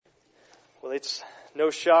Well, it's no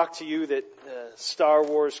shock to you that Star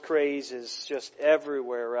Wars craze is just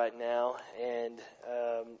everywhere right now. And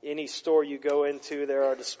any store you go into, there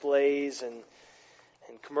are displays and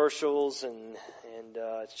commercials, and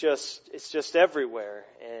it's just everywhere.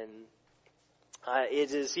 And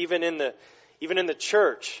it is even in the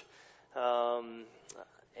church.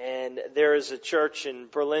 And there is a church in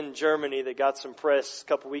Berlin, Germany that got some press a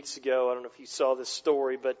couple weeks ago. I don't know if you saw this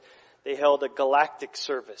story, but they held a galactic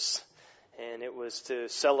service. And it was to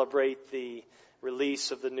celebrate the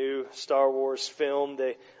release of the new Star Wars film.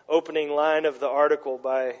 The opening line of the article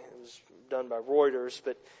it was done by Reuters,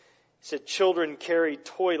 but it said children carried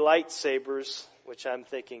toy lightsabers, which I'm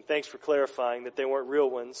thinking, thanks for clarifying that they weren't real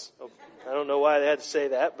ones. I don't know why they had to say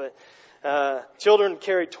that, but children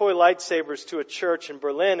carried toy lightsabers to a church in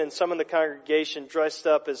Berlin, and some in the congregation dressed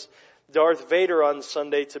up as Darth Vader on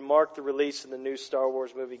Sunday to mark the release of the new Star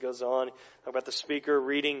Wars movie. Goes on about the speaker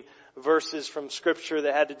reading verses from Scripture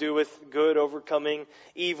that had to do with good overcoming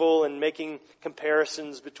evil and making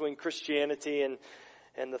comparisons between Christianity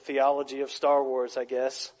and the theology of Star Wars, I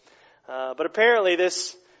guess. But apparently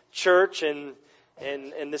this church and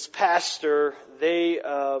this pastor, they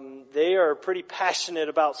are pretty passionate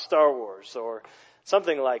about Star Wars or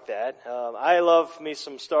something like that. I love me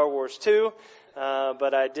some Star Wars too.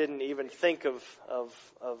 But I didn't even think of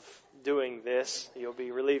doing this. You'll be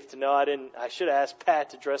relieved to know I should have asked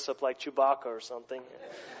Pat to dress up like Chewbacca or something,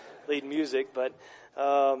 lead music. But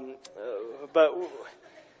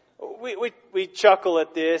we chuckle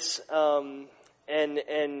at this, but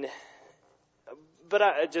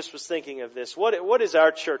I just was thinking of this. What is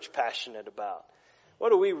our church passionate about? What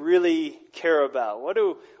do we really care about? What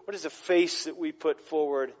is the face that we put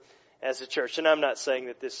forward as a church? And I'm not saying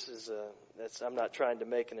that this is I'm not trying to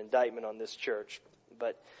make an indictment on this church,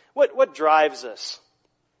 but what drives us?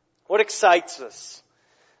 What excites us?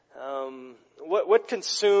 What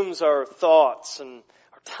consumes our thoughts and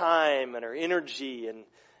our time and our energy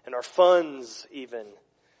and our funds even?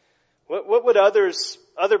 What would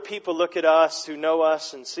other people look at us who know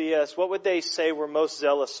us and see us? What would they say we're most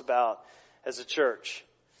zealous about as a church?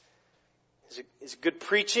 Is it good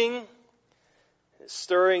preaching?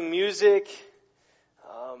 Stirring music?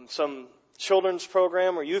 Some children's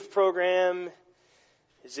program or youth program?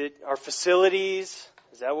 Is it our facilities?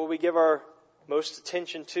 Is that what we give our most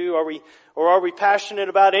attention to? Are we passionate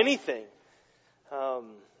about anything?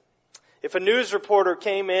 If a news reporter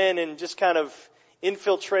came in and just kind of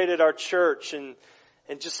infiltrated our church and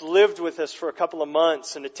just lived with us for a couple of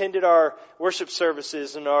months and attended our worship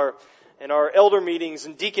services and our elder meetings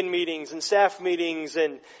and deacon meetings and staff meetings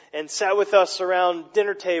and sat with us around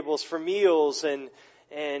dinner tables for meals and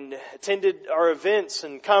attended our events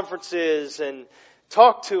and conferences and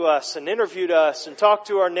talked to us and interviewed us and talked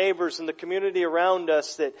to our neighbors and the community around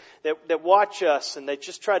us that watch us, and they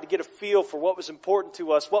just tried to get a feel for what was important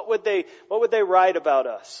to us. What would they write about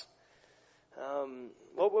us?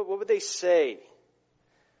 What would they say?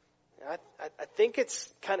 I think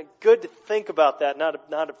it's kind of good to think about that,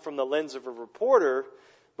 not from the lens of a reporter,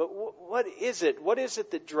 but what is it? What is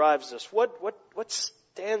it that drives us? What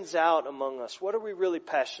stands out among us? What are we really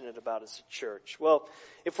passionate about as a church? Well,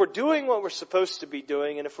 if we're doing what we're supposed to be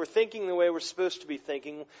doing, and if we're thinking the way we're supposed to be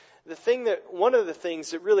thinking, one of the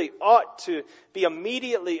things that really ought to be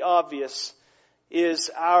immediately obvious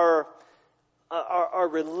is our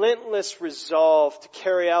relentless resolve to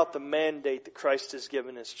carry out the mandate that Christ has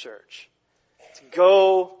given His church. To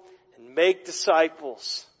go and make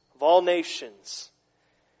disciples of all nations.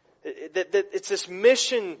 It's this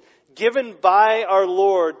mission given by our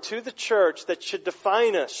Lord to the church that should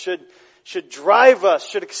define us, should drive us,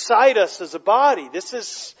 should excite us as a body.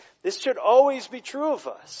 This should always be true of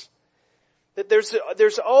us. That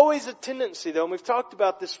there's always a tendency, though, and we've talked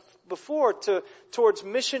about this before, towards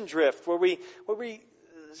mission drift, where we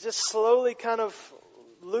just slowly kind of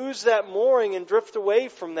lose that mooring and drift away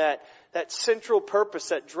from that central purpose,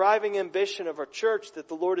 that driving ambition of our church that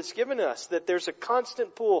the Lord has given us. That there's a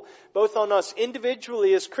constant pull, both on us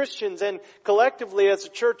individually as Christians and collectively as a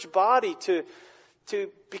church body,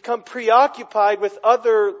 to become preoccupied with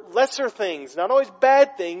other lesser things. Not always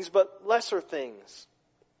bad things, but lesser things.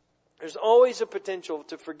 There's always a potential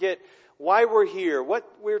to forget why we're here, what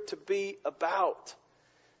we're to be about.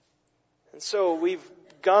 And so we're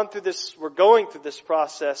going through this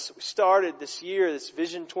process. We started this year, this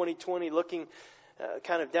Vision 2020, looking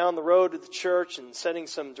kind of down the road of the church and setting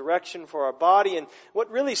some direction for our body. And what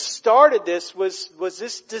really started this was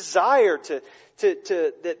this desire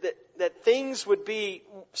that things would be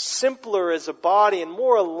simpler as a body and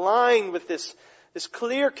more aligned with this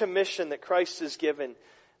clear commission that Christ has given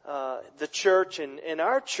the church and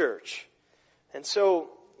our church. And so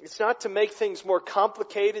it's not to make things more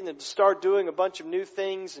complicated and to start doing a bunch of new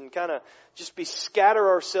things and kind of just scatter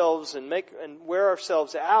ourselves and wear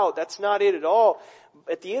ourselves out. That's not it at all.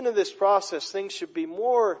 At the end of this process, things should be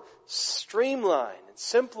more streamlined and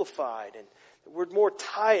simplified, and we're more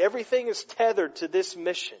tied. Everything is tethered to this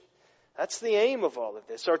mission. That's the aim of all of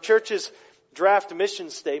this. Our church's draft mission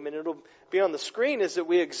statement, it'll be on the screen, is that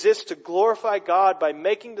we exist to glorify God by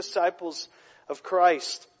making disciples of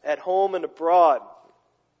Christ at home and abroad.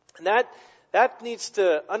 And that needs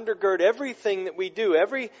to undergird everything that we do.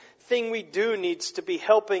 Everything we do needs to be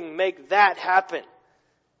helping make that happen.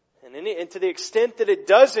 And to the extent that it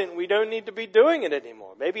doesn't, we don't need to be doing it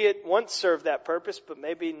anymore. Maybe it once served that purpose, but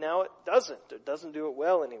maybe now it doesn't. It doesn't do it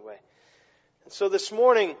well anyway. And so this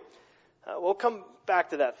morning, we'll come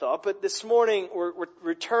back to that thought, but this morning we're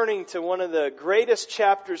returning to one of the greatest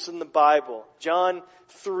chapters in the Bible, John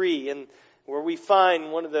 3, and where we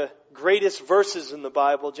find one of the greatest verses in the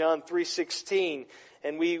Bible, John 3:16.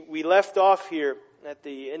 And we left off here at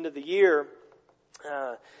the end of the year,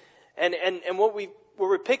 and where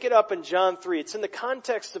we pick it up in John 3, it's in the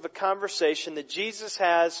context of a conversation that Jesus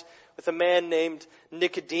has with a man named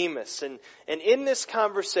Nicodemus. And in this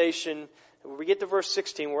conversation, when we get to verse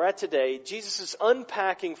 16, we're at today, Jesus is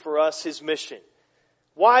unpacking for us His mission.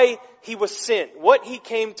 Why He was sent, what He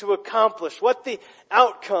came to accomplish, what the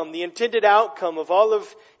outcome, the intended outcome of all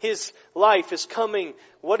of His life is coming,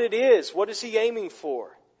 what it is, what is He aiming for.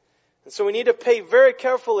 And so we need to pay very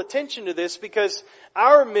careful attention to this because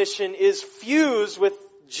our mission is fused with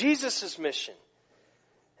Jesus' mission.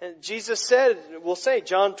 And Jesus said, we'll say,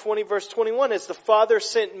 John 20 verse 21, as the Father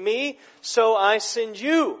sent me, so I send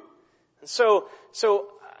you. And so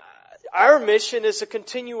our mission is a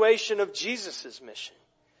continuation of Jesus' mission.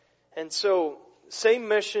 And so, same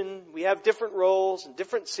mission, we have different roles and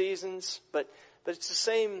different seasons, but it's the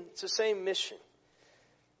same mission.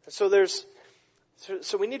 And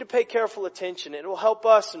so we need to pay careful attention. It will help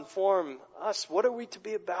us inform us. What are we to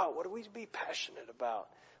be about? What are we to be passionate about?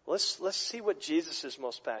 Let's see what Jesus is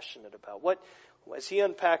most passionate about. As He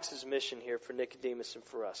unpacks His mission here for Nicodemus and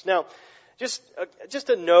for us. Now, just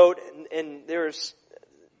a note, and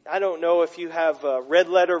I don't know if you have a red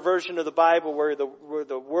letter version of the Bible where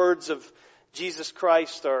the words of Jesus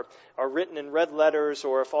Christ are written in red letters,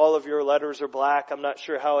 or if all of your letters are black. I'm not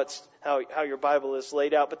sure how your Bible is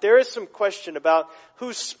laid out, but there is some question about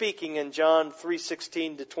who's speaking in John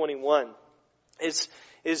 3:16 to 21.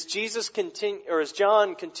 Is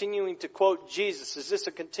John continuing to quote Jesus? Is this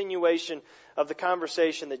a continuation of the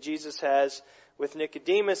conversation that Jesus has with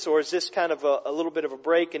Nicodemus, or is this kind of a little bit of a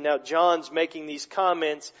break, and now John's making these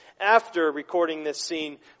comments after recording this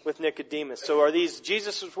scene with Nicodemus? So are these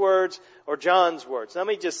Jesus' words or John's words? Let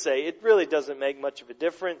me just say, it really doesn't make much of a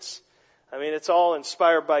difference. I mean, it's all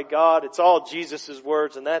inspired by God. It's all Jesus'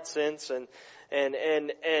 words in that sense,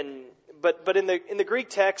 but in the Greek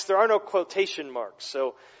text there are no quotation marks.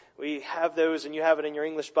 So we have those, and you have it in your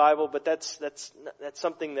English Bible, but that's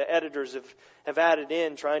something the editors have added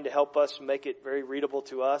in, trying to help us make it very readable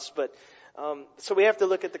to us. But so we have to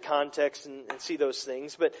look at the context and see those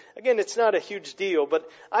things. But again, it's not a huge deal. But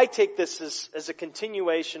I take this as a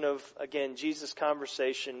continuation of, again, Jesus'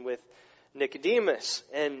 conversation with Nicodemus.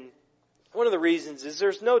 And one of the reasons is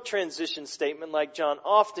there's no transition statement like John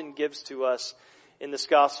often gives to us in this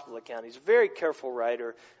gospel account. He's a very careful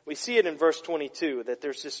writer. We see it in verse 22, that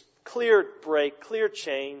there's this clear break, clear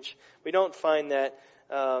change. We don't find that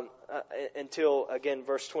until, again,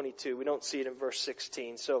 verse 22. We don't see it in verse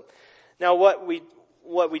 16. So now what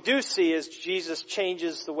we do see is Jesus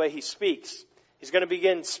changes the way He speaks. He's going to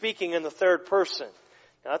begin speaking in the third person.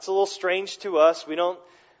 Now that's a little strange to us. We don't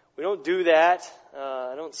do that.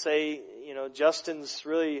 I don't say, Justin's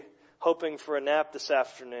really hoping for a nap this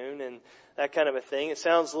afternoon and that kind of a thing. It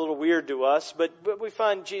sounds a little weird to us, but we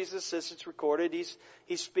find Jesus, as it's recorded, he's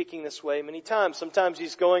speaking this way many times. Sometimes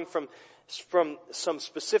He's going from some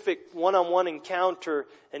specific one-on-one encounter,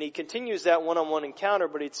 and He continues that one-on-one encounter,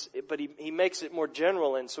 but he makes it more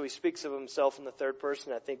general, and so He speaks of Himself in the third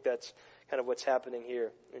person. I think that's kind of what's happening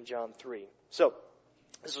here in John 3. So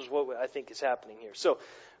this is what I think is happening here. So,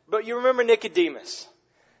 but you remember Nicodemus?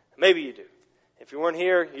 Maybe you do. If you weren't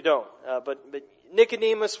here, you don't. But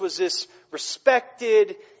Nicodemus was this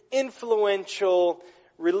respected, influential,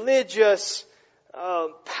 religious,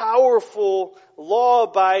 powerful,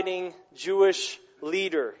 law-abiding Jewish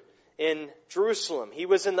leader in Jerusalem. He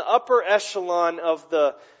was in the upper echelon of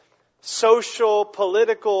the social,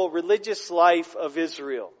 political, religious life of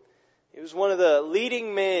Israel. He was one of the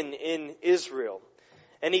leading men in Israel.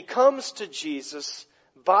 And he comes to Jesus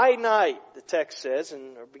by night, the text says,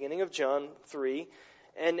 in the beginning of John 3,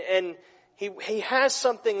 and he has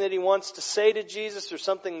something that he wants to say to Jesus or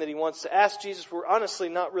something that he wants to ask Jesus. We're honestly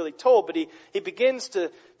not really told, but he begins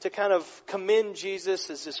to kind of commend Jesus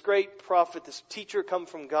as this great prophet, this teacher come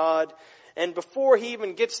from God. And before he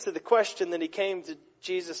even gets to the question that he came to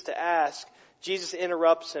Jesus to ask, Jesus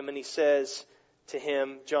interrupts him and he says to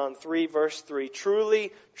him, John 3 verse 3,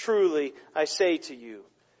 "Truly, truly, I say to you,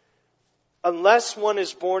 unless one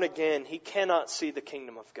is born again, he cannot see the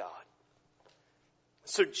kingdom of God."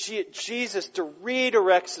 So Jesus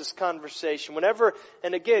redirects this conversation. Whenever,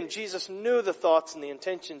 and again, Jesus knew the thoughts and the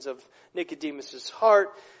intentions of Nicodemus'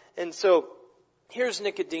 heart. And so here's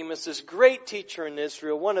Nicodemus, this great teacher in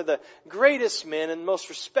Israel, one of the greatest men and most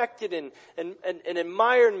respected and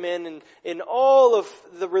admired men in all of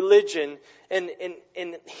the religion. And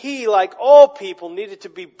he, like all people, needed to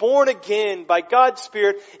be born again by God's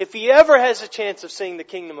Spirit if he ever has a chance of seeing the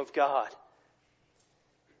kingdom of God.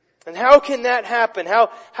 And how can that happen?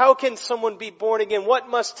 How can someone be born again? What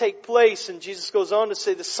must take place? And Jesus goes on to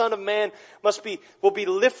say the Son of Man will be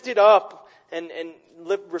lifted up, and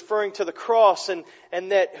referring to the cross, and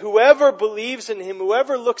that whoever believes in Him,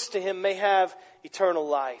 whoever looks to Him may have eternal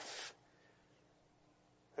life.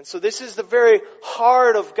 And so this is the very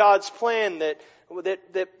heart of God's plan that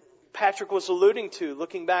Patrick was alluding to.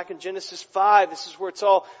 Looking back in Genesis 5, this is where it's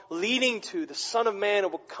all leading to. The Son of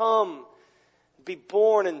Man will come, be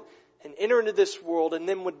born and enter into this world, and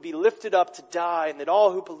then would be lifted up to die, and that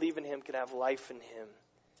all who believe in Him could have life in Him.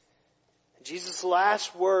 And Jesus'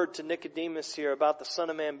 last word to Nicodemus here about the Son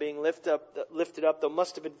of Man being lifted up, though,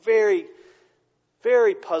 must have been very,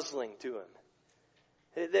 very puzzling to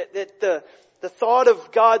him. That the thought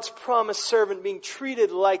of God's promised servant being treated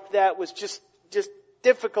like that was just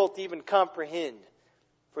difficult to even comprehend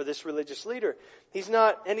for this religious leader. He's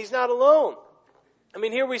not alone. I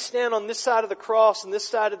mean, here we stand on this side of the cross and this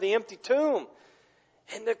side of the empty tomb.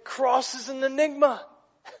 And the cross is an enigma.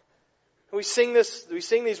 We sing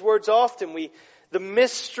these words often. The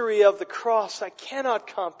mystery of the cross I cannot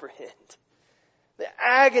comprehend. The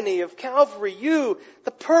agony of Calvary. You,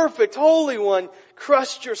 the perfect, holy one,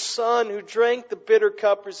 crushed your Son who drank the bitter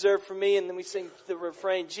cup reserved for me. And then we sing the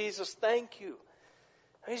refrain, Jesus, thank you.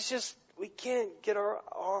 It's just, we can't get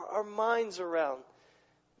our minds around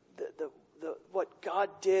what God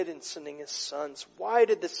did in sending His sons. Why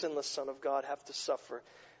did the sinless Son of God have to suffer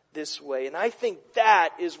this way? And I think that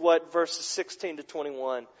is what verses 16 to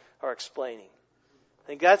 21 are explaining. I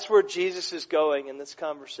think that's where Jesus is going in this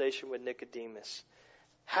conversation with Nicodemus.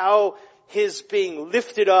 How His being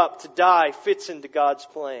lifted up to die fits into God's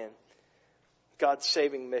plan, God's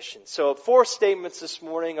saving mission. So 4 statements this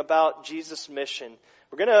morning about Jesus' mission.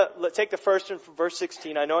 We're going to take the first one from verse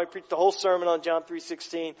 16. I know I preached the whole sermon on John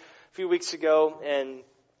 3:16 a few weeks ago, and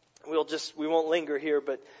we won't linger here,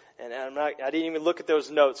 but I didn't even look at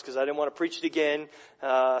those notes because I didn't want to preach it again.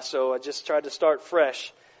 So I just tried to start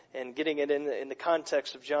fresh and getting it in the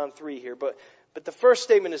context of John 3 here. But the first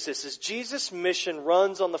statement is this: Jesus' mission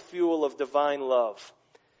runs on the fuel of divine love.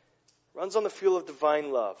 Runs on the fuel of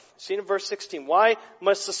divine love. See in verse 16, why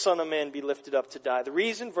must the Son of Man be lifted up to die? The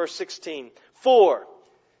reason, verse 16, for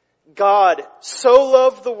God so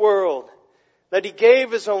loved the world that He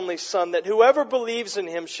gave His only Son, that whoever believes in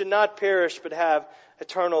Him should not perish but have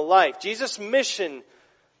eternal life. Jesus' mission,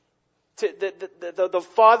 the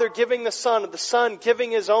Father giving the Son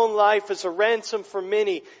giving His own life as a ransom for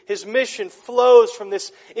many. His mission flows from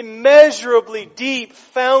this immeasurably deep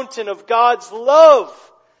fountain of God's love.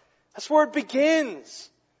 That's where it begins.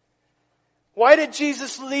 Why did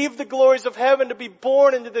Jesus leave the glories of heaven to be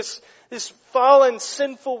born into this fallen,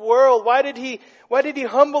 sinful world? Why did He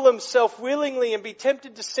humble Himself willingly and be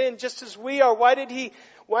tempted to sin just as we are? Why did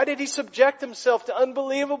He subject Himself to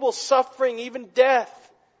unbelievable suffering, even death?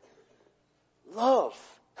 Love.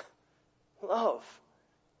 Love.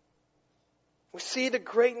 We see the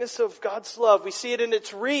greatness of God's love. We see it in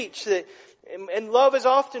its reach. And love is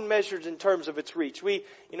often measured in terms of its reach.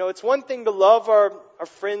 It's one thing to love our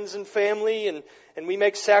friends and family, and we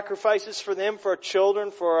make sacrifices for them, for our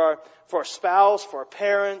children, for our spouse, for our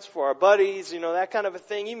parents, for our buddies, that kind of a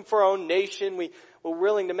thing. Even for our own nation, we're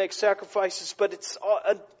willing to make sacrifices, but it's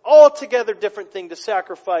an altogether different thing to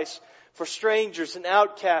sacrifice for strangers and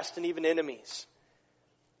outcasts and even enemies.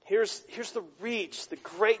 Here's the reach, the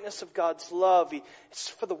greatness of God's love. It's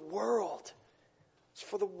for the world. It's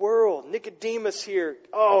for the world. Nicodemus here,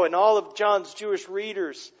 and all of John's Jewish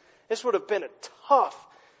readers, this would have been a tough,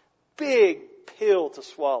 big pill to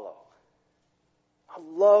swallow. I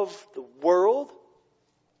love the world.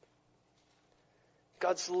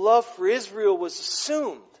 God's love for Israel was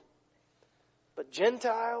assumed. But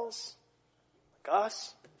Gentiles, like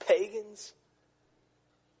us, pagans,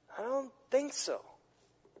 I don't think so.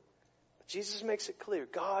 Jesus makes it clear.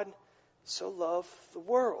 God so loved the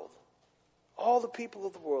world, all the people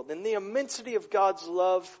of the world. And the immensity of God's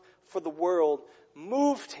love for the world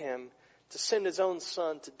moved him to send his own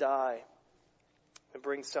Son to die and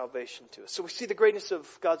bring salvation to us. So we see the greatness of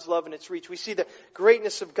God's love and its reach. We see the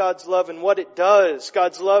greatness of God's love and what it does.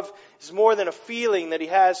 God's love is more than a feeling that He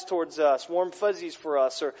has towards us, warm fuzzies for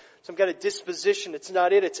us, or some kind of disposition. It's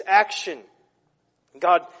not it, it's action.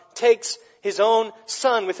 God takes His own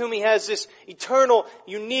Son, with whom He has this eternal,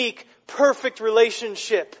 unique, perfect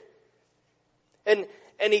relationship, and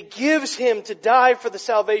He gives Him to die for the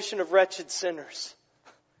salvation of wretched sinners.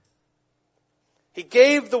 He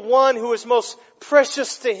gave the one who was most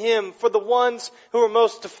precious to Him for the ones who were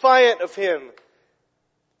most defiant of Him.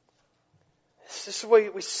 This is why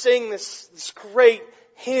we sing this great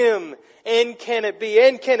hymn, And Can It Be?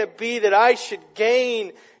 And can it be that I should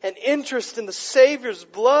gain an interest in the Savior's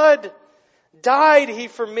blood? Died He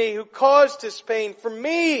for me, who caused His pain, for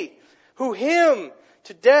me, who Him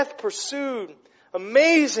to death pursued.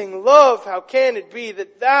 Amazing love, how can it be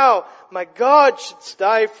that Thou, my God, shouldst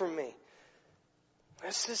die for me?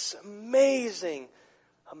 It's this amazing,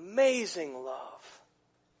 amazing love.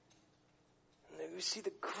 And we see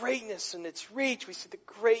the greatness in its reach. We see the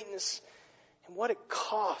greatness in what it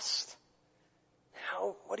cost.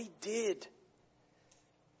 What He did.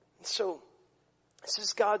 And so, this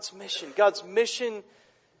is God's mission. God's mission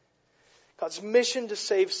to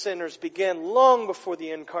save sinners began long before the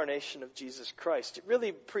incarnation of Jesus Christ. It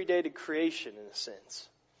really predated creation in a sense.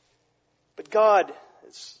 But God,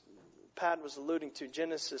 as Pat was alluding to,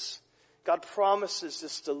 Genesis, God promises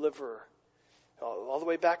this deliverer. All the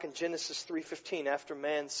way back in Genesis 3:15, after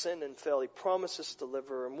man sinned and fell, He promises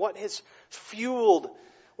deliverer. And what has fueled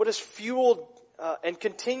and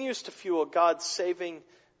continues to fuel God's saving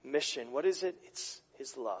mission? What is it? It's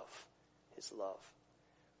His love. His love.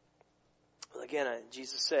 Well, again,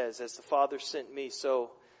 Jesus says, as the Father sent me,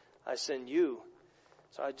 so I send you.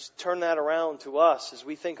 So I just turn that around to us as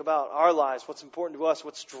we think about our lives, what's important to us,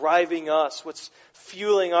 what's driving us, what's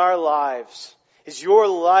fueling our lives. Is your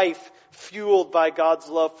life fueled by God's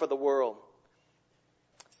love for the world?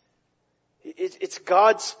 It's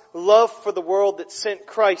God's love for the world that sent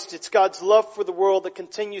Christ. It's God's love for the world that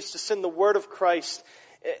continues to send the Word of Christ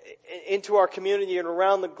into our community and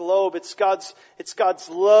around the globe. It's God's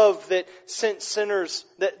love that sent sinners,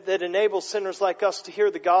 that enables sinners like us to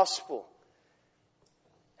hear the gospel.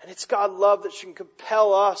 And it's God's love that should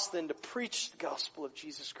compel us then to preach the gospel of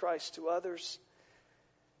Jesus Christ to others.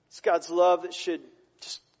 It's God's love that should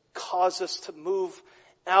just cause us to move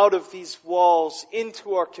out of these walls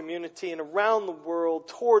into our community and around the world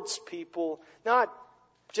towards people, not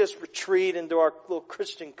just retreat into our little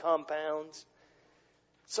Christian compounds.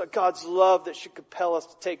 It's God's love that should compel us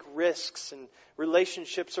to take risks, and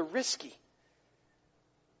relationships are risky.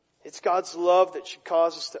 It's God's love that should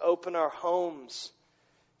cause us to open our homes,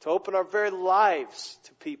 to open our very lives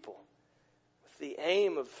to people with the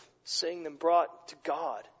aim of seeing them brought to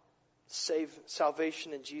God,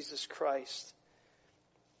 salvation in Jesus Christ.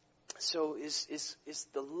 So is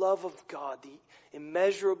the love of God, the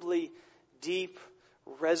immeasurably deep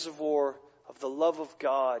reservoir of the love of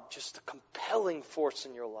God, just a compelling force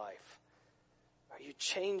in your life? Are you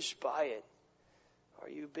changed by it? Are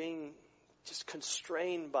you being just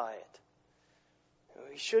constrained by it?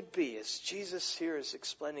 We should be, as Jesus here is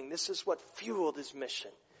explaining. This is what fueled His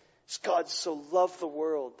mission. It's God so loved the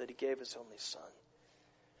world that He gave His only Son.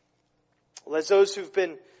 Well, as those who've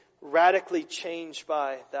been radically changed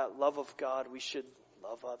by that love of God, we should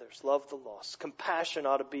love others, love the lost. Compassion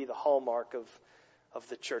ought to be the hallmark of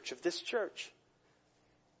the church, of this church.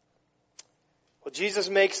 Well, Jesus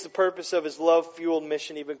makes the purpose of His love-fueled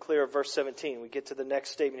mission even clearer. Verse 17. We get to the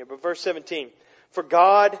next statement here. But verse 17. For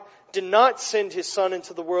God did not send His Son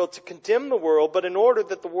into the world to condemn the world, but in order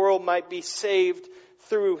that the world might be saved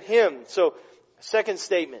through Him. So, second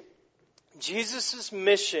statement. Jesus'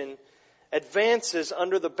 mission advances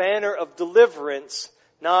under the banner of deliverance,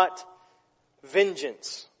 not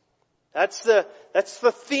vengeance. That's the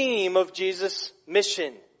theme of Jesus'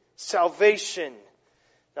 mission. Salvation,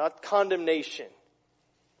 not condemnation.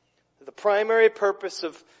 The primary purpose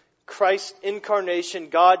of Christ's incarnation,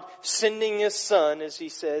 God sending His Son, as He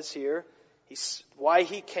says here, why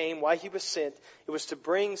He came, why He was sent, it was to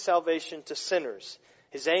bring salvation to sinners.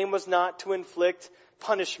 His aim was not to inflict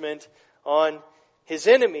punishment on His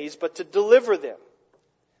enemies, but to deliver them.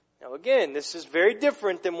 Now again, this is very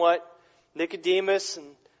different than what Nicodemus and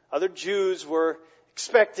other Jews were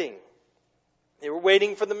expecting. They were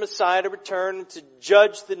waiting for the Messiah to return to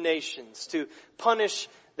judge the nations, to punish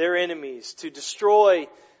their enemies, to destroy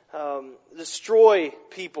destroy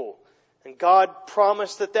people. And God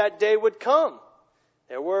promised that that day would come.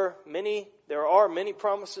 There are many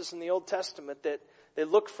promises in the Old Testament that they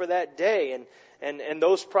look for that day, and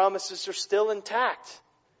those promises are still intact.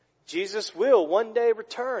 Jesus will one day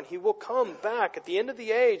return. He will come back at the end of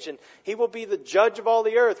the age, and He will be the judge of all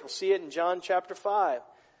the earth. We'll see it in John chapter 5.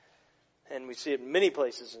 And we see it in many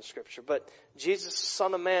places in Scripture. But Jesus, the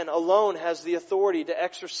Son of Man, alone has the authority to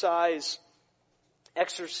exercise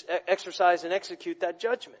and execute that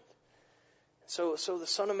judgment. So the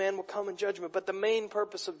Son of Man will come in judgment. But the main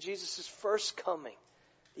purpose of Jesus' first coming,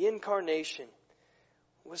 the incarnation,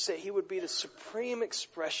 was that He would be the supreme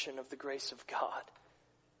expression of the grace of God.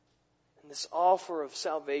 And this offer of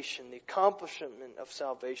salvation, the accomplishment of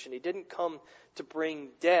salvation. He didn't come to bring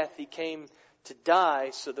death. He came to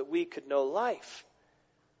die so that we could know life.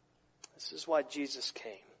 This is why Jesus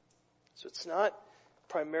came. So it's not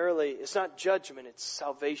judgment, it's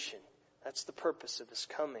salvation. That's the purpose of His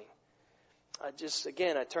coming. I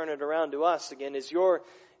turn it around to us again. Is your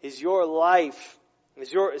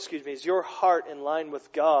heart in line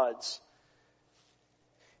with God's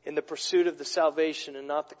in the pursuit of the salvation and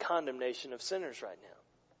not the condemnation of sinners right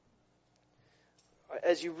now?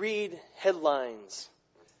 As you read headlines,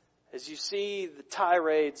 as you see the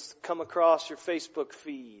tirades come across your Facebook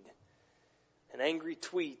feed and angry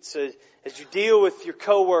tweets, as you deal with your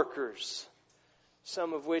coworkers,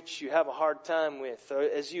 some of which you have a hard time with, or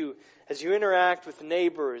as you interact with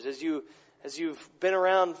neighbors, as you've been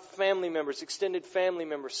around family members, extended family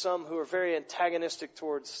members, some who are very antagonistic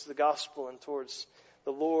towards the gospel and towards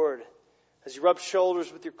the Lord, as you rub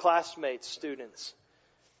shoulders with your classmates, students,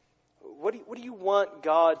 what do you want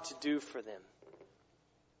God to do for them?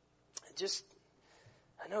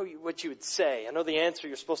 I know what you would say. I know the answer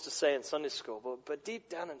you're supposed to say in Sunday school, but deep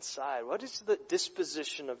down inside, what is the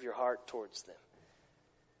disposition of your heart towards them?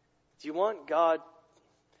 Do you want God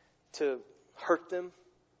to hurt them,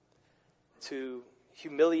 to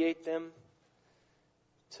humiliate them,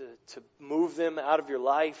 to move them out of your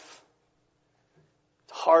life,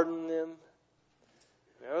 to harden them?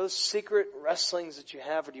 Are those secret wrestlings that you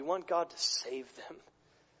have, or do you want God to save them?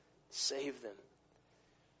 Save them.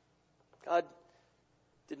 God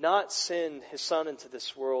did not send His Son into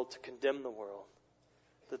this world to condemn the world,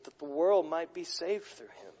 that the world might be saved through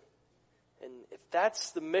Him. And if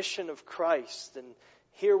that's the mission of Christ, then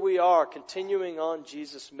here we are continuing on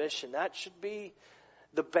Jesus' mission. That should be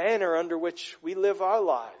the banner under which we live our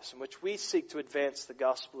lives, in which we seek to advance the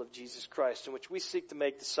gospel of Jesus Christ, in which we seek to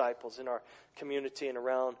make disciples in our community and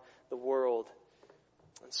around the world.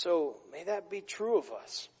 And so, may that be true of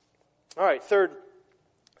us. All right, third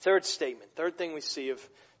statement, third thing we see of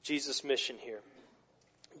Jesus' mission here.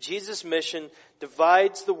 Jesus' mission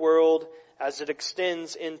divides the world as it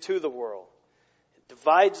extends into the world. It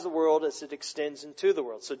divides the world as it extends into the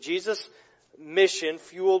world. So Jesus' mission,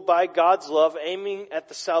 fueled by God's love, aiming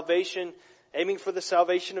for the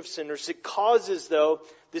salvation of sinners, it causes, though,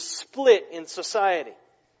 this split in society.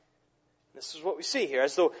 This is what we see here.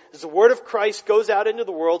 As the word of Christ goes out into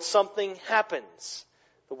the world, something happens.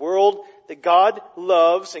 The world that God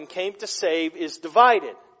loves and came to save is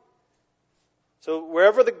divided. So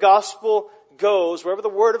wherever the gospel goes, wherever the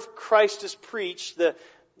word of Christ is preached,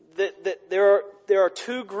 there are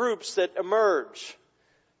two groups that emerge.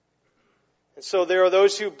 And so there are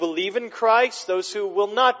those who believe in Christ, those who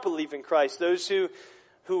will not believe in Christ, those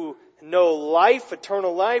who know life,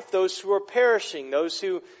 eternal life, those who are perishing, those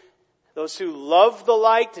who love the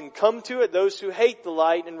light and come to it, those who hate the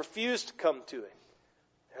light and refuse to come to it.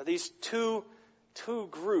 There are these two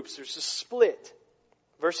groups. There's a split.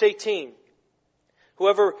 Verse 18.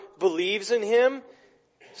 Whoever believes in Him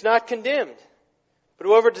is not condemned. But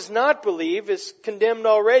whoever does not believe is condemned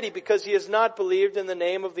already because he has not believed in the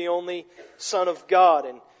name of the only Son of God.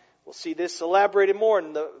 And we'll see this elaborated more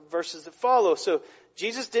in the verses that follow. So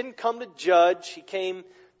Jesus didn't come to judge. He came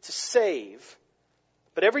to save.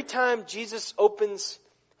 But every time Jesus opens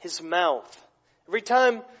His mouth, every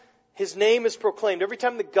time His name is proclaimed, every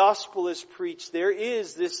time the gospel is preached, there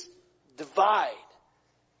is this divide.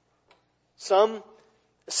 Some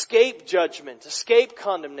escape judgment, escape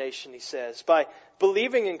condemnation, he says, by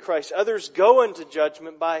believing in Christ. Others go into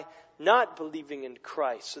judgment by not believing in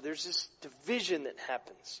Christ. So there's this division that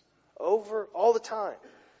happens over all the time.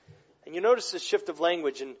 And you notice this shift of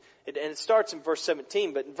language, and it starts in verse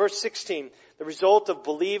 17, but in verse 16, the result of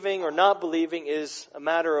believing or not believing is a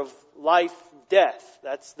matter of life, death.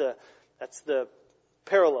 That's the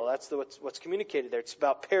parallel. That's what's communicated there. It's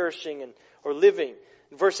about perishing or living.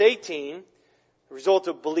 In verse 18, the result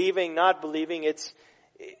of believing, not believing, it's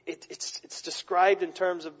it's described in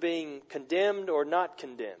terms of being condemned or not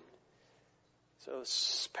condemned. So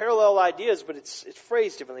it's parallel ideas, but it's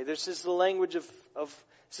phrased differently. This is the language of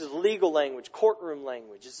this is legal language, courtroom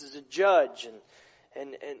language. This is a judge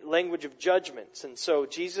and language of judgments. And so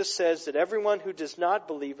Jesus says that everyone who does not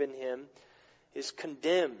believe in Him is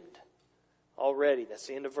condemned already. That's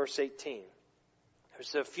the end of verse 18.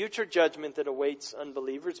 There's a future judgment that awaits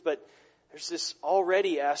unbelievers, but there's this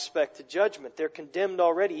already aspect to judgment. They're condemned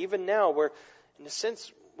already. Even now, we're, in a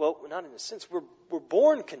sense, well, not in a sense, we're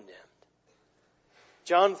born condemned.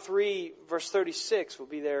 John 3, verse 36, we'll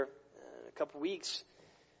be there in a couple weeks.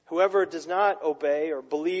 Whoever does not obey or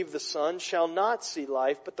believe the Son shall not see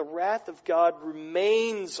life, but the wrath of God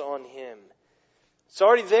remains on him. It's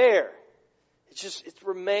already there. It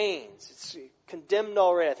remains. It's condemned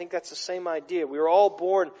already. I think that's the same idea. We were all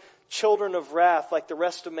born children of wrath like the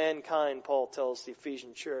rest of mankind, Paul tells the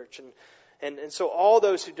Ephesian church. And so all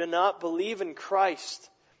those who do not believe in Christ,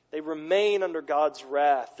 they remain under God's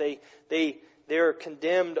wrath. They're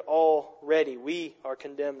condemned already. We are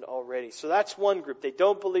condemned already. So that's one group. They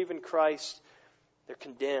don't believe in Christ. They're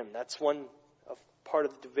condemned. That's one part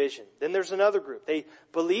of the division. Then there's another group. They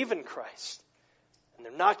believe in Christ, and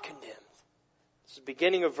they're not condemned. This is the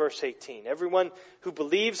beginning of verse 18. Everyone who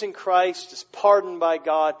believes in Christ is pardoned by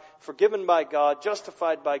God, forgiven by God,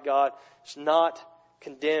 justified by God, is not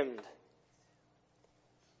condemned.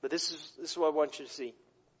 But this is what I want you to see.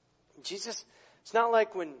 Jesus, it's not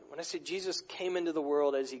like when I say Jesus came into the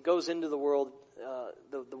world, as He goes into the world,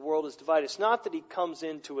 the world is divided. It's not that He comes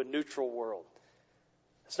into a neutral world.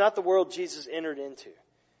 It's not the world Jesus entered into.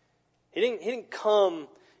 He didn't come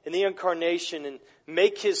in the incarnation and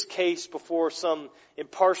make His case before some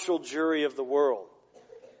impartial jury of the world.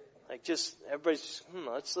 Like just, everybody's,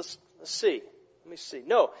 let's see. Let me see.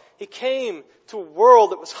 No, He came to a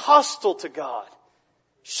world that was hostile to God,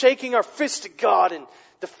 shaking our fist at God in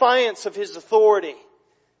defiance of His authority.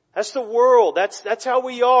 That's the world. That's how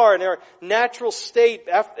we are in our natural state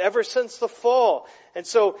ever since the fall. And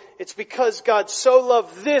so it's because God so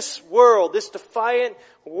loved this world, this defiant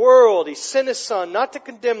world. He sent His Son not to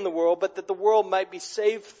condemn the world, but that the world might be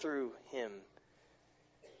saved through Him.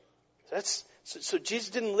 So Jesus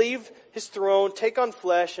didn't leave His throne, take on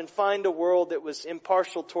flesh, and find a world that was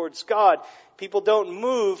impartial towards God. People don't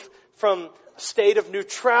move from a state of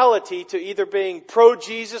neutrality to either being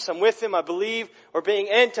pro-Jesus, I'm with Him, I believe, or being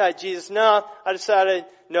anti-Jesus. No, I decided,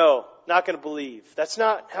 no, not going to believe. That's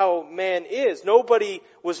not how man is. Nobody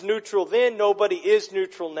was neutral then, nobody is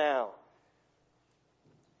neutral now.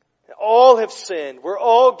 All have sinned. We're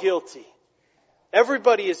all guilty.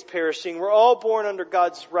 Everybody is perishing. We're all born under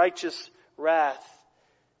God's righteous wrath.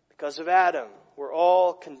 Because of Adam, we're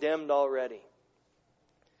all condemned already.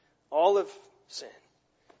 All have sinned.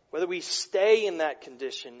 Whether we stay in that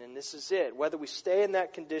condition, and this is it, whether we stay in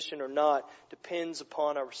that condition or not depends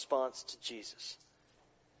upon our response to Jesus.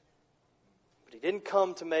 But He didn't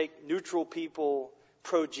come to make neutral people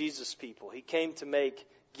pro-Jesus people. He came to make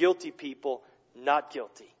guilty people not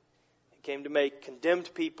guilty. He came to make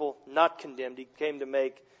condemned people not condemned. He came to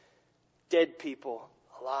make dead people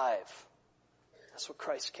alive. That's what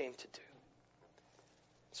Christ came to do.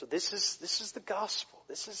 So this is the gospel.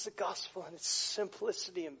 This is the gospel in its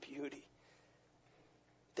simplicity and beauty.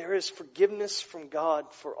 There is forgiveness from God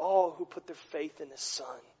for all who put their faith in His Son.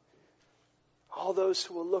 All those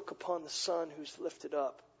who will look upon the Son who's lifted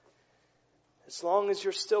up. As long as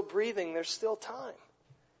you're still breathing, there's still time.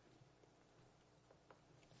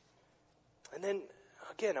 And then,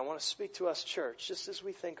 again, I want to speak to us, church, just as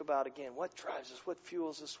we think about, again, what drives us, what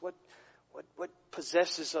fuels us, what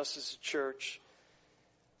possesses us as a church.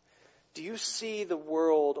 Do you see the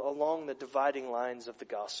world along the dividing lines of the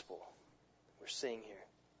gospel we're seeing here?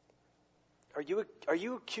 Are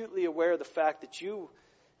you acutely aware of the fact that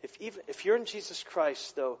if you're in Jesus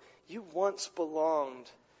Christ, though, you once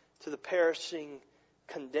belonged to the perishing,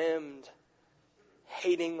 condemned,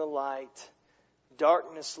 hating the light,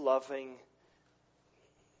 darkness loving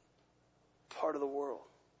part of the world?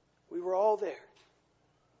 We were all there.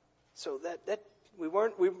 So that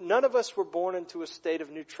none of us were born into a state of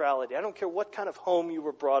neutrality. I don't care what kind of home you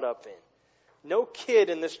were brought up in. No kid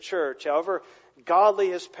in this church, however godly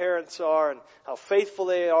his parents are and how faithful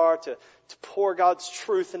they are to pour God's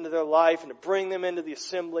truth into their life and to bring them into the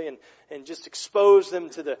assembly and just expose them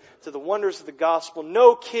to the wonders of the gospel.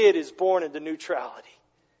 No kid is born into neutrality.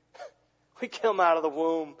 We come out of the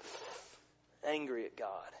womb angry at God.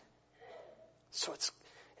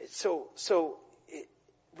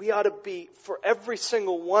 We ought to be, for every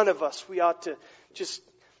single one of us, we ought to just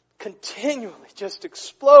continually just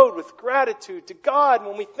explode with gratitude to God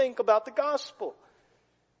when we think about the gospel.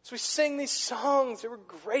 So we sing these songs. They were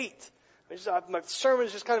great. My sermon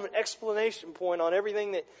is just kind of an explanation point on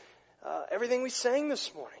everything we sang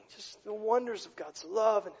this morning. Just the wonders of God's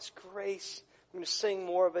love and His grace. I'm going to sing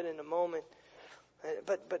more of it in a moment.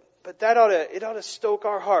 But that ought to stoke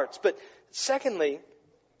our hearts. But secondly,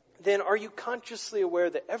 then are you consciously aware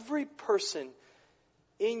that every person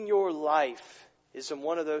in your life is in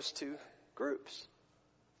one of those two groups?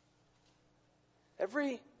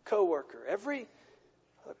 Every coworker, every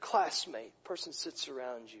classmate, person sits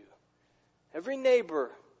around you. Every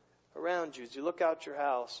neighbor around you, as you look out your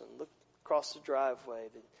house and look across the driveway,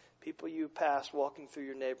 the people you pass walking through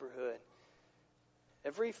your neighborhood.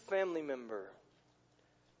 Every family member,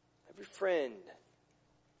 every friend,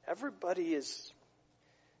 everybody is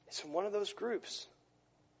in one of those groups.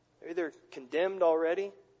 They're either condemned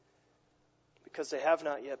already because they have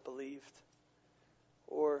not yet believed,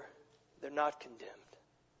 or they're not condemned.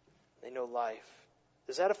 They know life.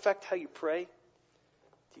 Does that affect how you pray?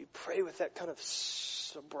 Do you pray with that kind of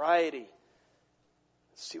sobriety?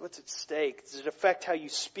 See what's at stake. Does it affect how you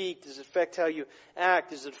speak? Does it affect how you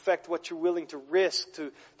act? Does it affect what you're willing to risk,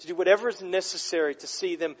 to do whatever is necessary to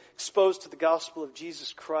see them exposed to the gospel of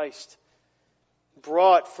Jesus Christ,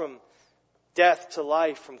 brought from death to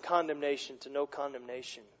life, from condemnation to no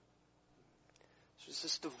condemnation? So there's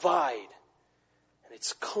this divide, and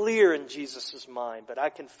it's clear in Jesus' mind, but I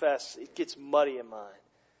confess it gets muddy in mine.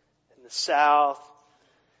 In the South,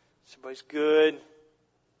 everybody's good.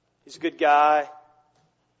 He's a good guy.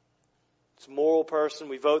 He's a moral person.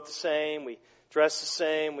 We vote the same. We dress the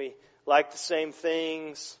same. We like the same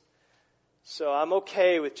things. So I'm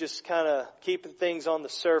okay with just kind of keeping things on the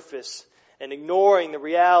surface and ignoring the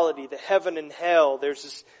reality, the heaven and hell. There's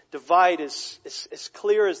this divide as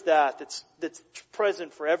clear as that's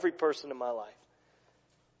present for every person in my life.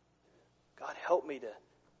 God, help me to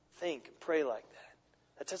think and pray like that.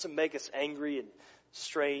 That doesn't make us angry and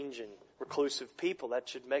strange and reclusive people. That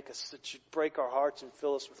should break our hearts and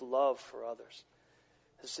fill us with love for others.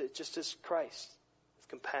 It's just as Christ, with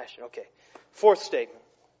compassion. Okay. Fourth statement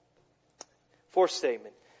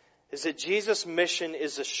is that Jesus' mission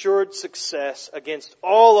is assured success against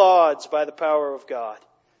all odds by the power of God.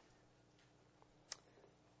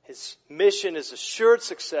 His mission is assured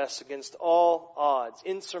success against all odds,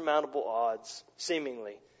 insurmountable odds,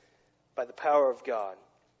 seemingly, by the power of God.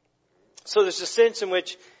 So there's a sense in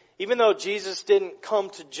which, even though Jesus didn't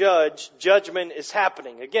come to judge, judgment is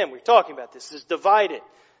happening. Again, we're talking about this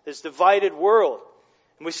divided world.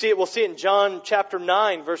 And we'll see it in John chapter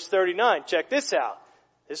 9, verse 39. Check this out.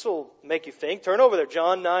 This will make you think. Turn over there.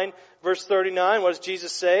 John 9, verse 39. What does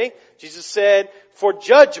Jesus say? Jesus said, "For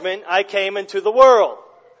judgment I came into the world."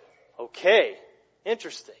 Okay.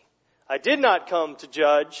 Interesting. I did not come to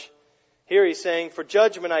judge. Here he's saying, "For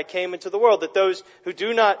judgment I came into the world, that those who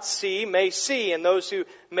do not see may see, and those who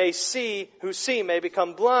see may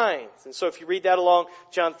become blind." And so if you read that along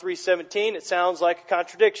John 3:17, it sounds like a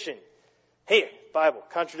contradiction. Here, Bible,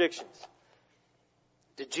 contradictions.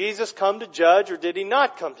 Did Jesus come to judge, or did He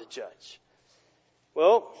not come to judge?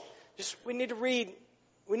 Well, we need to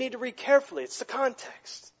read carefully. It's the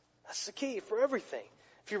context. That's the key for everything.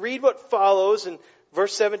 If you read what follows in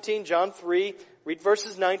verse 17, John 3, read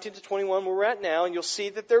verses 19 to 21 where we're at now, and you'll see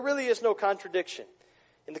that there really is no contradiction.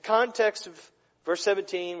 In the context of verse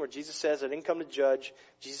 17, where Jesus says, "I didn't come to judge,"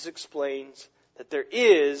 Jesus explains that there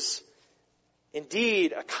is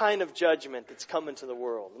indeed a kind of judgment that's come into the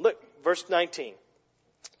world. Look, verse 19.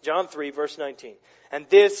 John 3, verse 19. "And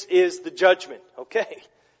this is the judgment." Okay.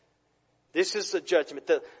 This is the judgment.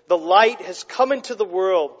 The light has come into the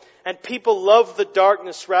world, and people love the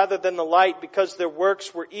darkness rather than the light because their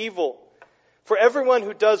works were evil. For everyone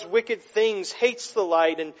who does wicked things hates the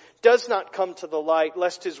light and does not come to the light,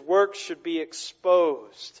 lest his works should be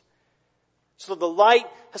exposed. So the light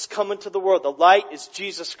has come into the world. The light is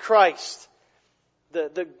Jesus Christ.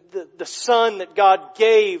 The Son that God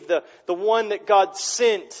gave, the one that God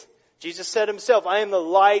sent. Jesus said Himself, "I am the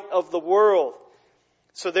light of the world."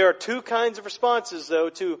 So there are two kinds of responses, though,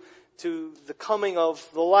 to the coming of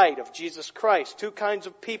the light of Jesus Christ. Two kinds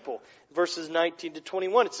of people. Verses 19 to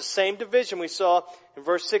 21. It's the same division we saw in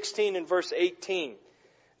verse 16 and verse 18.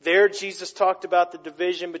 There Jesus talked about the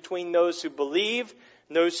division between those who believe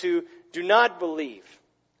and those who do not believe.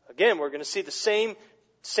 Again, we're going to see the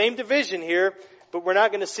same division here, but we're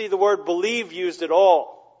not going to see the word believe used at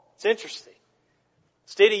all. It's interesting.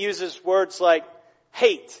 Instead, He uses words like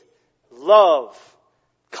hate, love,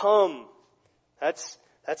 come. That's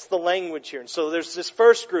the language here. And so there's this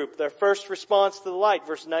first group, their first response to the light,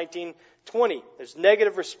 verse 19, 20. There's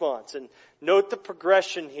negative response. And note the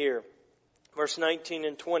progression here, verse 19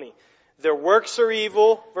 and 20. Their works are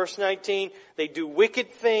evil, verse 19. They do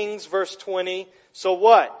wicked things, verse 20. So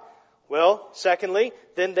what? Well, secondly,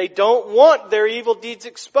 then they don't want their evil deeds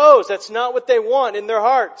exposed. That's not what they want in their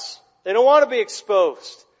hearts. They don't want to be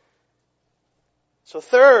exposed. So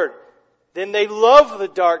third, then they love the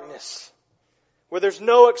darkness, where there's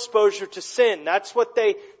no exposure to sin. That's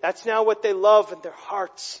now what they love in their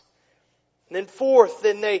hearts. And then fourth,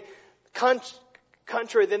 then they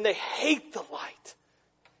hate the light.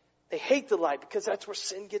 They hate the light because that's where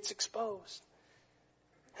sin gets exposed.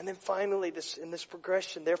 And then finally, in this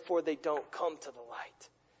progression, therefore they don't come to the light.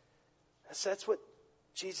 That's what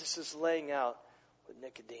Jesus is laying out with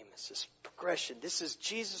Nicodemus, this progression. This is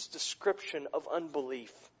Jesus' description of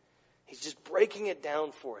unbelief. He's just breaking it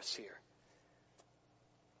down for us here.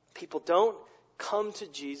 People don't come to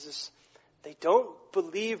Jesus. They don't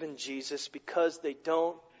believe in Jesus because they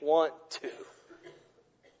don't want to.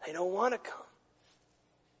 They don't want to come.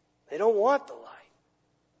 They don't want the light.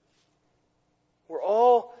 We're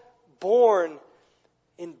all born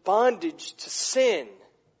in bondage to sin.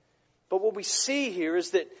 But what we see here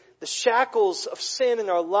is that the shackles of sin in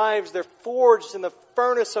our lives, they're forged in the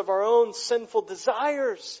furnace of our own sinful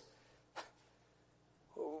desires.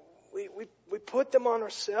 We put them on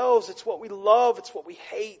ourselves. It's what we love. It's what we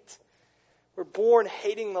hate. We're born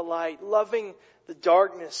hating the light, loving the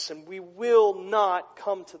darkness, and we will not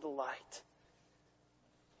come to the light.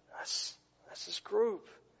 That's this group.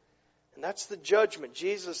 And that's the judgment.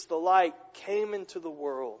 Jesus, the light, came into the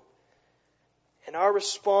world. And our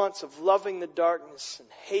response of loving the darkness and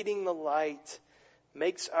hating the light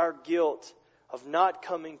makes our guilt of not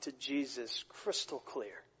coming to Jesus crystal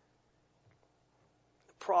clear.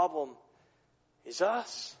 The problem is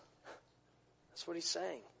us. That's what he's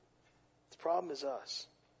saying. The problem is us.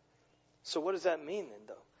 So what does that mean then,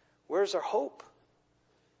 though? Where's our hope?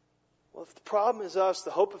 Well, if the problem is us,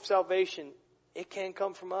 the hope of salvation, it can't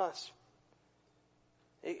come from us.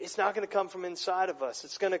 It's not going to come from inside of us.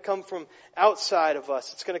 It's going to come from outside of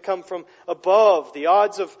us. It's going to come from above. The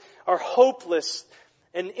odds are hopeless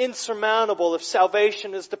and insurmountable if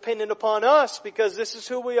salvation is dependent upon us, because this is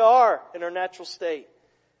who we are in our natural state.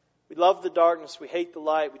 We love the darkness. We hate the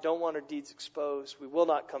light. We don't want our deeds exposed. We will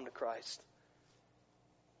not come to Christ.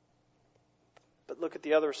 But look at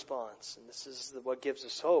the other response. And this is what gives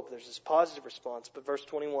us hope. There's this positive response. But verse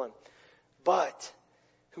 21. But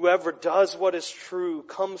whoever does what is true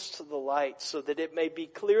comes to the light, so that it may be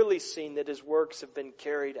clearly seen that his works have been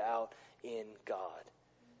carried out in God.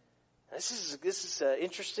 This is an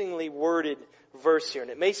interestingly worded verse here,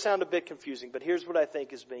 and it may sound a bit confusing, but here's what I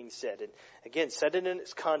think is being said. And again, set it in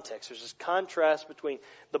its context. There's this contrast between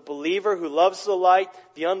the believer who loves the light,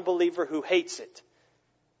 the unbeliever who hates it.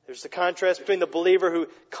 There's the contrast between the believer who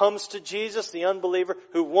comes to Jesus, the unbeliever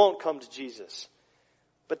who won't come to Jesus.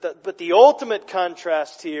 But the ultimate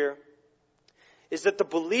contrast here is that the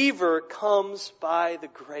believer comes by the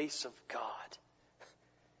grace of God.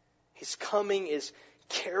 His coming is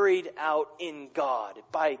carried out in God,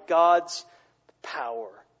 by God's power.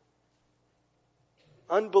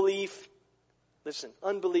 Unbelief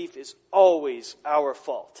is always our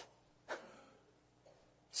fault.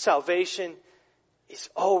 Salvation is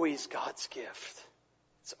always God's gift.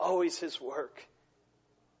 It's always His work.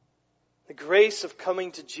 The grace of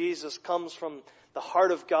coming to Jesus comes from the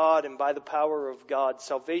heart of God and by the power of God.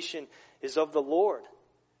 Salvation is of the Lord.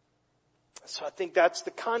 So I think that's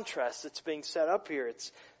the contrast that's being set up here.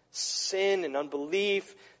 It's sin and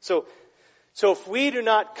unbelief. So if we do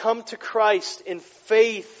not come to Christ in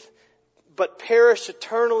faith, but perish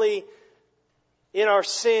eternally in our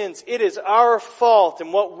sins, it is our fault.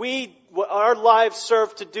 And what our lives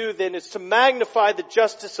serve to do then is to magnify the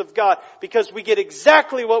justice of God, because we get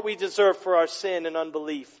exactly what we deserve for our sin and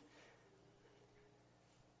unbelief.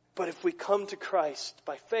 But if we come to Christ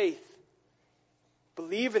by faith,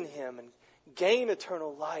 believe in Him and gain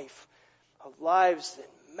eternal life, our lives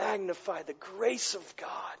then magnify the grace of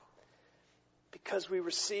God, because we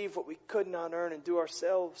receive what we could not earn and do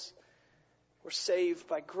ourselves. We're saved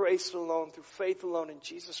by grace alone, through faith alone, in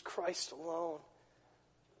Jesus Christ alone.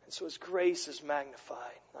 And so His grace is magnified,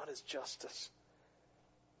 not His justice.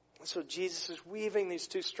 And so Jesus is weaving these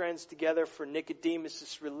two strands together for Nicodemus,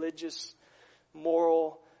 this religious,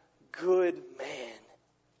 moral, good man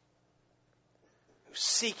who's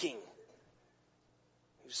seeking,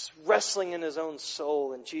 who's wrestling in his own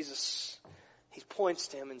soul. And Jesus, He points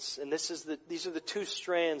to him, and these are the two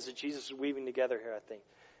strands that Jesus is weaving together here, I think.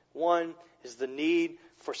 One is the need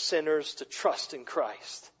for sinners to trust in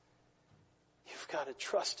Christ. You've got to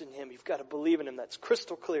trust in Him. You've got to believe in Him. That's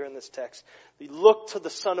crystal clear in this text. We look to the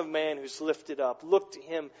Son of Man who's lifted up. Look to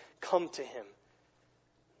Him. Come to Him.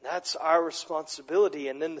 That's our responsibility.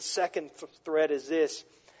 And then the second thread is this,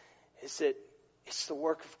 is that it's the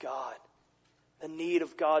work of God. The need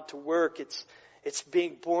of God to work. It's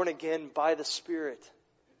being born again by the Spirit.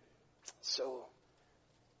 So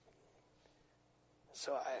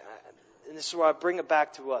and this is where I bring it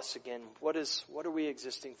back to us again. What are we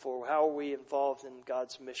existing for? How are we involved in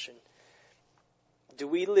God's mission? Do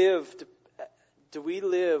we live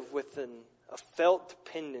with a felt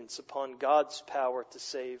dependence upon God's power to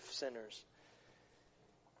save sinners?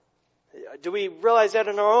 Do we realize that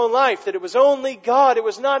in our own life, that it was only God, it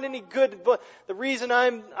was not any good, but the reason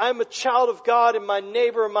I'm a child of God and my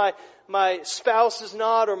neighbor, my spouse is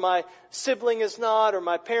not, or my sibling is not, or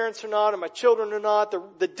my parents are not, or my children are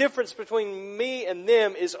not, the difference between me and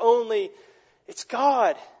them is only, it's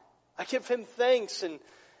God. I give Him thanks, and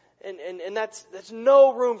that's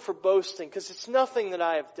no room for boasting, because it's nothing that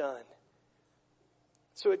I have done.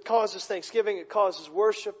 So it causes thanksgiving, it causes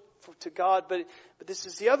worship to God, but this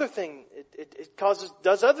is the other thing. It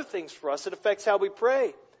does other things for us. It affects how we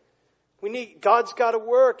pray. God's got to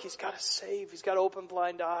work. He's got to save. He's got to open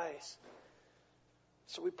blind eyes.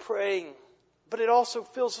 So we pray, but it also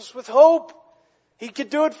fills us with hope. He can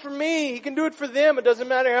do it for me. He can do it for them. It doesn't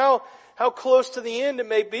matter how close to the end it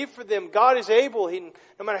may be for them. God is able.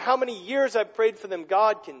 No matter how many years I've prayed for them,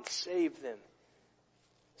 God can save them.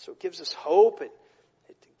 So it gives us hope. It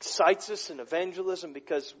excites us in evangelism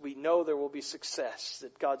because we know there will be success,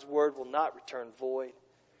 that God's word will not return void.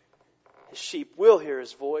 His sheep will hear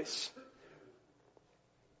His voice.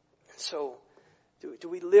 And so, do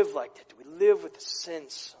we live like that? Do we live with a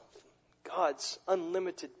sense of God's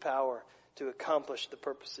unlimited power to accomplish the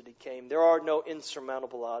purpose that He came? There are no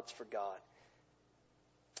insurmountable odds for God.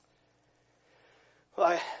 Well,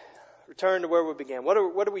 I return to where we began. What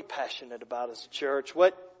are we passionate about as a church?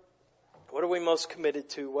 What are we most committed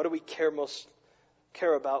to? What do we care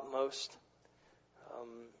about most?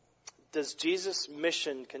 Does Jesus'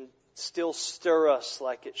 mission can still stir us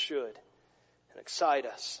like it should and excite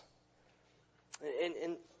us?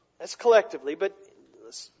 And that's collectively, but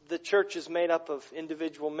the church is made up of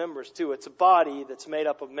individual members too. It's a body that's made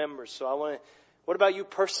up of members. So what about you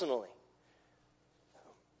personally?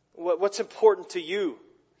 What's important to you?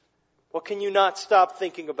 What can you not stop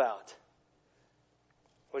thinking about?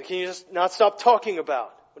 What can you just not stop talking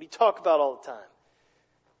about? What do you talk about all the time?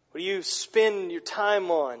 What do you spend your time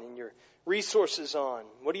on and your resources on?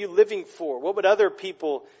 What are you living for? What would other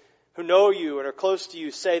people who know you and are close to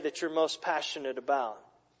you say that you're most passionate about?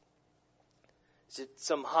 Is it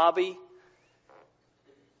some hobby?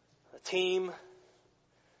 A team?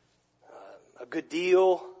 A good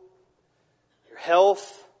deal? Your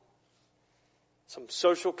health? Some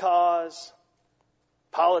social cause?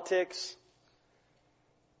 Politics?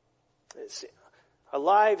 Our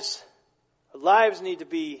lives need to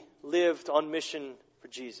be lived on mission for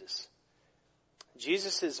Jesus.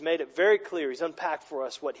 Jesus has made it very clear. He's unpacked for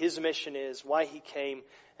us what His mission is, why He came,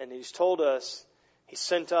 and He's told us He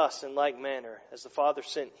sent us in like manner as the Father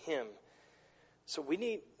sent Him. So we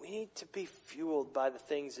need to be fueled by the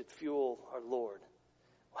things that fuel our Lord.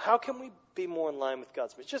 How can we be more in line with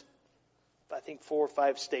God's mission? Just, I think, 4 or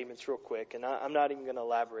 5 statements real quick, and I'm not even going to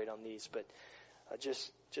elaborate on these, but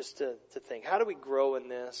just to think, how do we grow in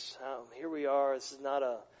this? Here we are. This is not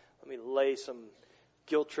let me lay some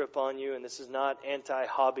guilt trip on you, and this is not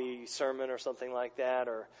anti-hobby sermon or something like that,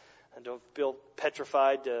 or I don't feel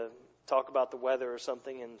petrified to talk about the weather or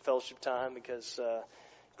something in fellowship time because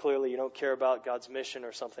clearly you don't care about God's mission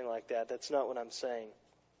or something like that. That's not what I'm saying.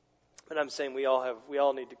 But I'm saying we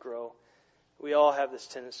all need to grow. We all have this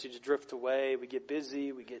tendency to drift away. We get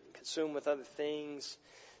busy. We get consumed with other things.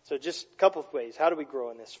 So just a couple of ways. How do we grow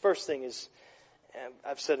in this? First thing is, and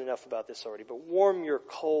I've said enough about this already, but warm your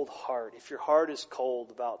cold heart. If your heart is cold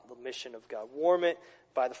about the mission of God, warm it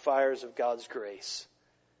by the fires of God's grace.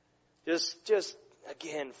 Just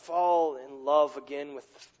again, fall in love again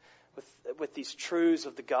with these truths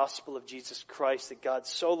of the gospel of Jesus Christ, that God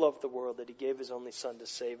so loved the world that He gave His only Son to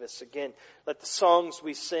save us. Again, let the songs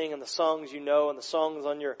we sing and the songs you know and the songs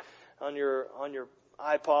on your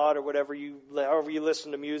iPod or however you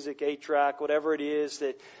listen to music, 8-track, whatever it is,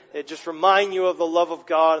 that it just remind you of the love of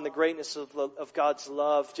God and the greatness of God's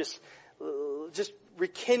love. Just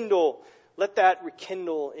rekindle, let that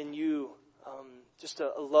rekindle in you just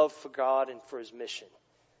a love for God and for His mission.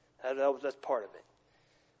 That's part of it.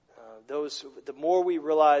 The more we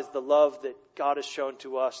realize the love that God has shown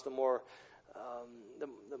to us, the more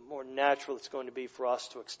natural it's going to be for us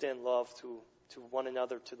to extend love to one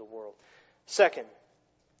another, to the world. Second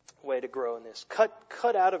way to grow in this.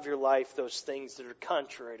 Cut out of your life those things that are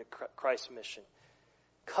contrary to Christ's mission.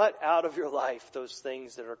 Cut out of your life those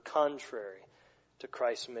things that are contrary to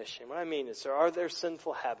Christ's mission. What I mean is, are there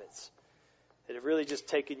sinful habits that have really just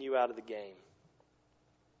taken you out of the game?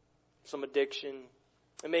 Some addiction.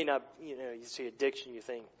 It may not, you see addiction, you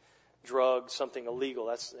think drugs, something illegal.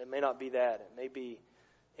 It may not be that. It may be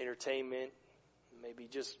entertainment. It may be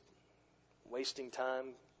just wasting time.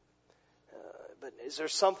 But is there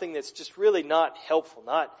something that's just really not helpful,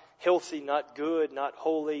 not healthy, not good, not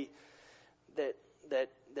holy,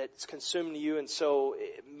 that's consuming you? And so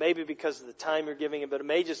maybe because of the time you're giving it, but it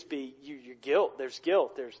may just be your guilt. There's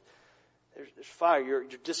guilt. There's fire. You're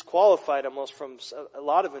disqualified almost from a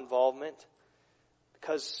lot of involvement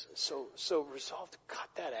because so resolve to cut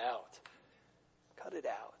that out. Cut it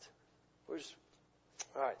out.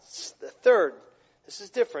 All right. The third. This is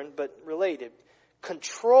different but related.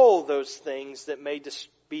 Control those things that may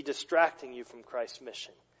be distracting you from Christ's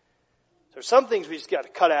mission. There's some things we just got to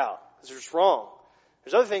cut out because they're just wrong.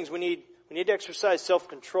 There's other things we need to exercise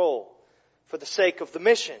self-control for the sake of the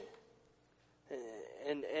mission.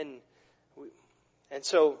 And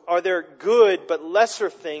so are there good but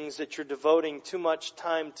lesser things that you're devoting too much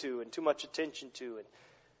time to and too much attention to and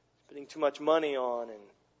spending too much money on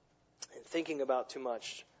and thinking about too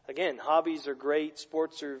much? Again, hobbies are great,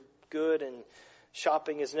 sports are good, and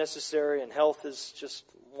shopping is necessary, and health is just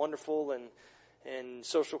wonderful, and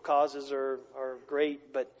social causes are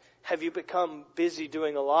great. But have you become busy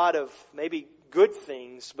doing a lot of maybe good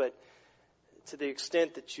things, but to the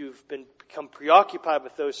extent that you've become preoccupied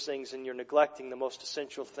with those things and you're neglecting the most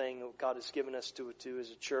essential thing that God has given us to as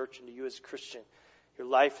a church and to you as a Christian? Your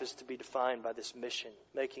life is to be defined by this mission,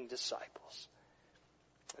 making disciples.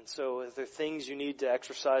 And so are there things you need to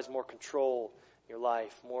exercise more control in your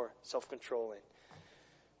life, more self-control in?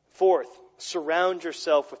 Fourth, surround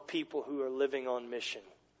yourself with people who are living on mission.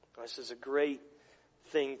 This is a great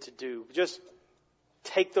thing to do. Just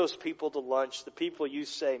take those people to lunch, the people you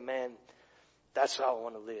say, man, that's how I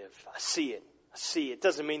want to live. I see it. It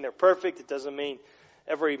doesn't mean they're perfect. It doesn't mean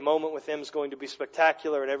every moment with them is going to be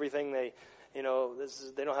spectacular and everything they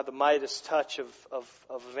don't have the Midas touch of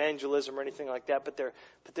evangelism or anything like that, but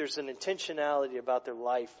there's an intentionality about their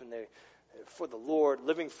life, and they're for the Lord,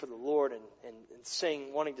 living for the Lord,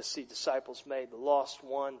 and wanting to see disciples made, the lost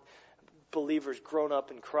won, believers grown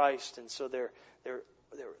up in Christ, and so they're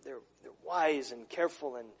wise and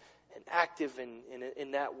careful and active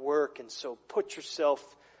in that work. And so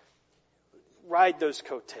ride those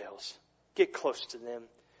coattails, get close to them.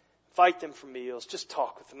 Invite them for meals. Just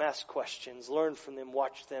talk with them. Ask questions. Learn from them.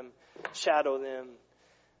 Watch them. Shadow them.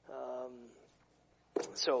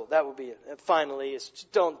 So that would be it. And finally, is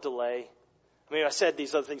don't delay. I mean, I said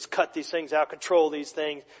these other things. Cut these things out. Control these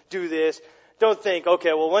things. Do this. Don't think,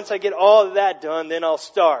 okay, well, once I get all of that done, then I'll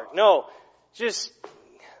start. No. Just,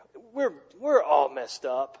 we're all messed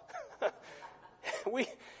up.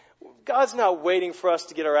 God's not waiting for us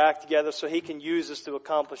to get our act together so He can use us to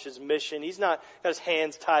accomplish His mission. He's not got His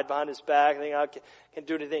hands tied behind His back and I can't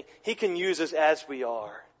do anything. He can use us as we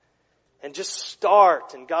are. And just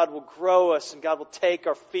start, and God will grow us, and God will take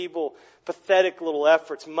our feeble, pathetic little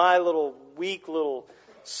efforts, my little weak little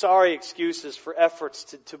sorry excuses for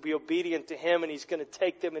efforts to be obedient to Him, and He's going to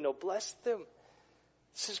take them and He'll bless them.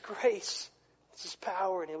 This is grace. This is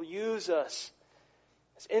power, and He'll use us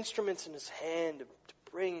as instruments in His hand to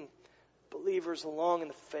bring believers along in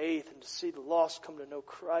the faith and to see the lost come to know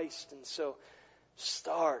Christ. And so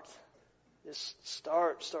start. Just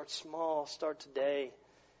start small, start today.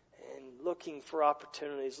 And looking for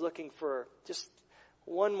opportunities, looking for just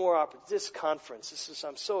one more opportunity. This conference,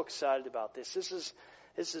 I'm so excited about this. This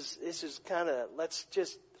is kind of, let's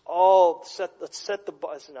set the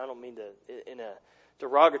bar. I don't mean to in a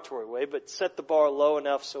derogatory way, but set the bar low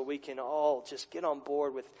enough so we can all just get on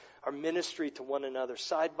board with our ministry to one another,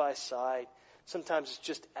 side by side. Sometimes it's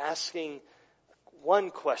just asking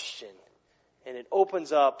one question, and it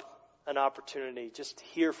opens up an opportunity just to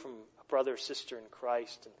hear from a brother or sister in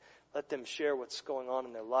Christ and let them share what's going on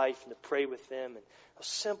in their life and to pray with them. And those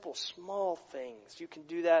simple, small things. You can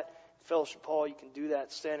do that in Fellowship Hall. You can do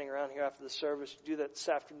that standing around here after the service. You do that this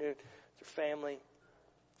afternoon with your family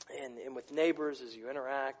and with neighbors as you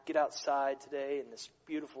interact. Get outside today in this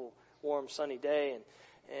beautiful, warm, sunny day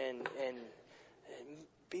and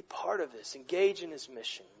be part of this. Engage in His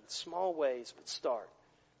mission in small ways, but start.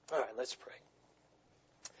 All right, let's pray.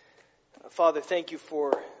 Father, thank You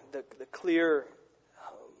for the clear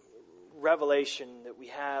revelation that we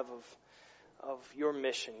have of Your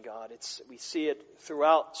mission, God. We see it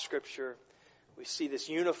throughout Scripture. We see this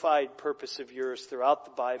unified purpose of Yours throughout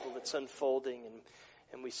the Bible that's unfolding,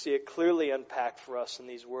 and we see it clearly unpacked for us in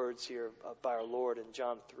these words here by our Lord in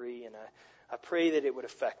John 3. And I pray that it would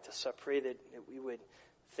affect us. I pray that we would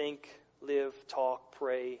think, live, talk,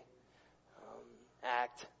 pray,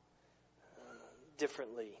 act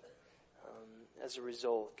differently as a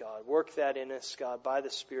result, God. Work that in us, God, by the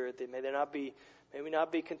Spirit. That may we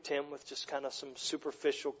not be content with just kind of some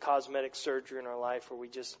superficial cosmetic surgery in our life where we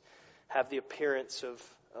just have the appearance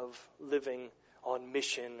of living on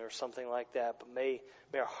mission or something like that. But may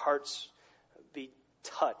our hearts be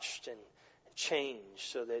touched and changed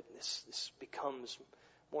so that this becomes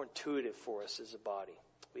more intuitive for us as a body.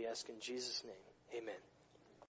 We ask in Jesus' name. Amen.